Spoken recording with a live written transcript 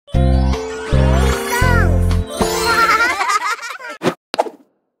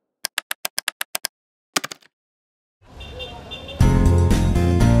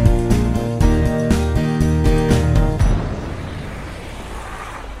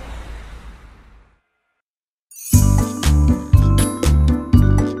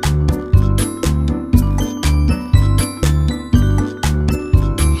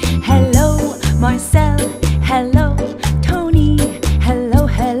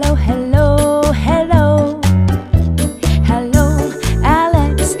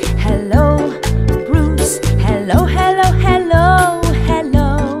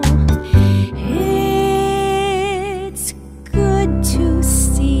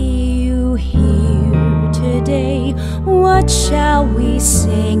today? What shall we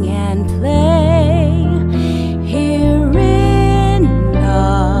sing and play here in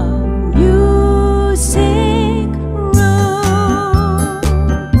the music room?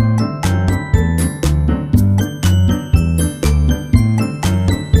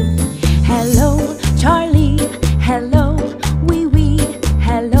 Hello, Charlie. Hello, wee wee.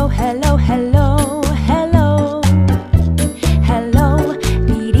 Hello, hello, hello.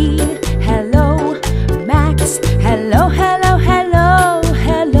 Hello, hello, hello,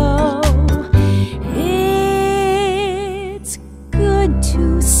 hello. It's good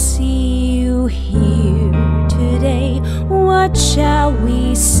to see you here today. What shall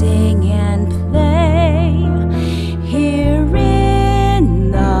we sing and play here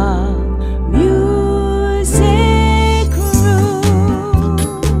in the music room?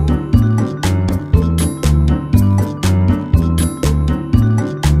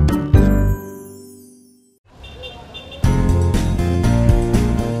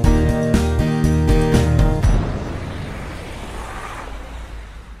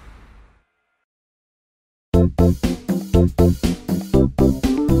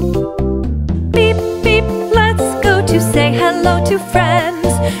 Beep, beep, let's go to say hello to friends.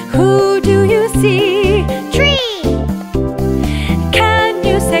 Who do you see? Tree! Can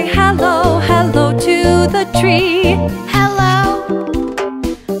you say hello, hello to the tree? Hello!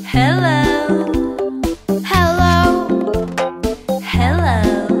 Hello, Hello! hello.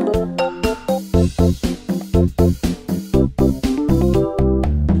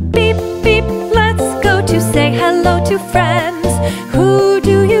 Beep, beep, let's go to say hello to friends. Who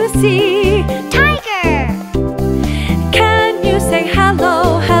do you see? Tiger! Can you say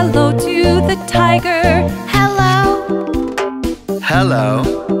hello, hello to the tiger? Hello! Hello.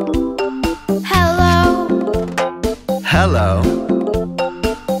 Hello! Hello.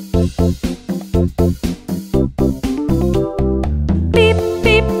 Beep,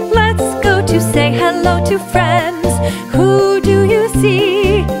 beep, let's go to say hello to friends. Who do you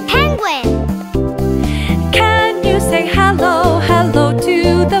see? Penguin! Can you say hello, hello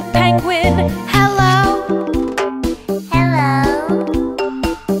to the penguin? Hello! Hello,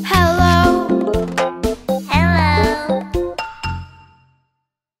 Hello! hello.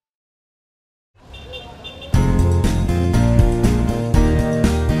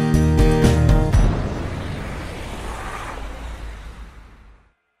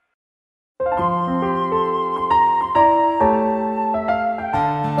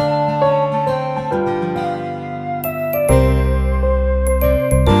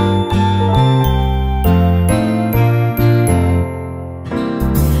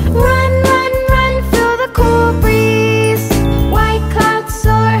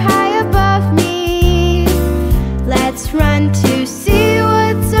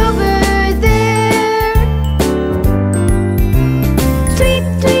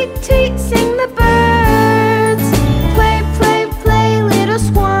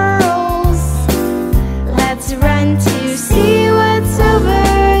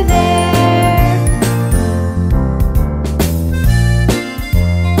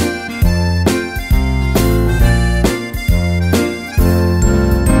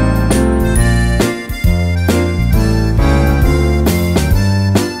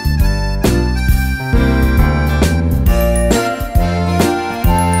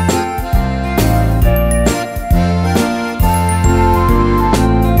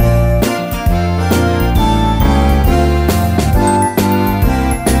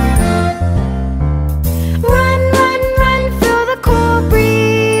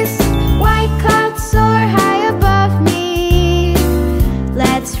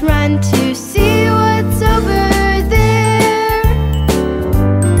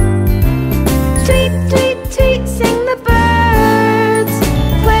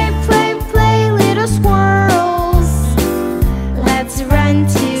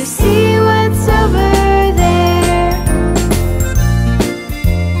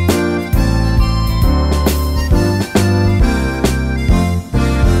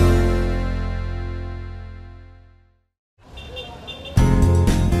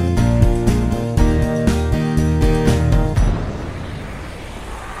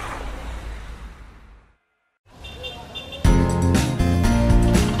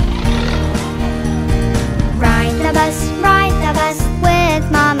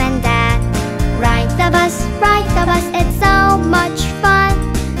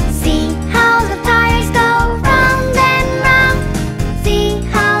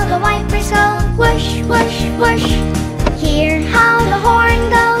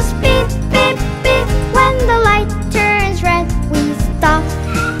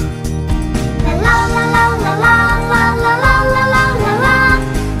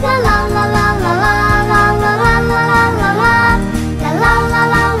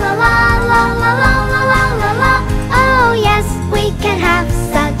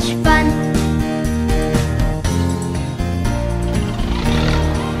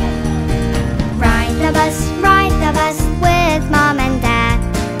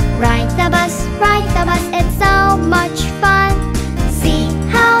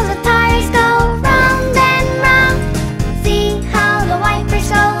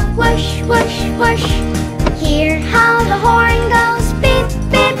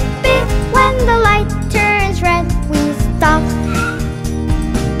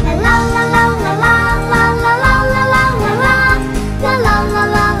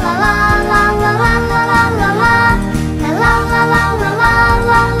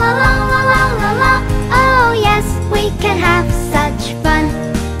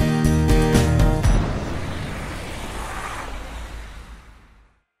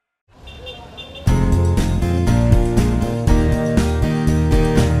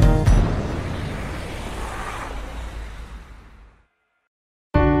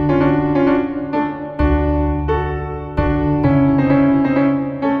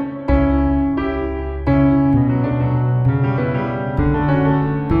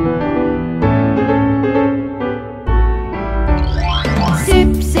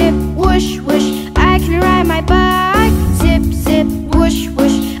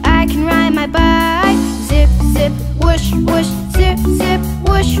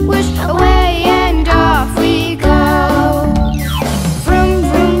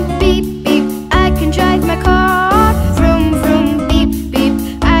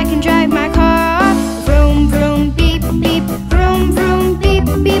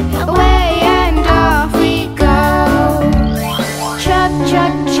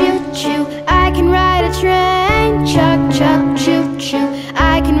 choo. I can ride a train. Chuck, chuck, choo, choo.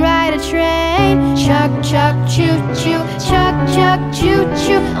 I can ride a train. Chuck, chuck, choo, choo. Chuck, chuck, choo,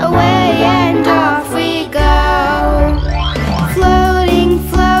 choo. Away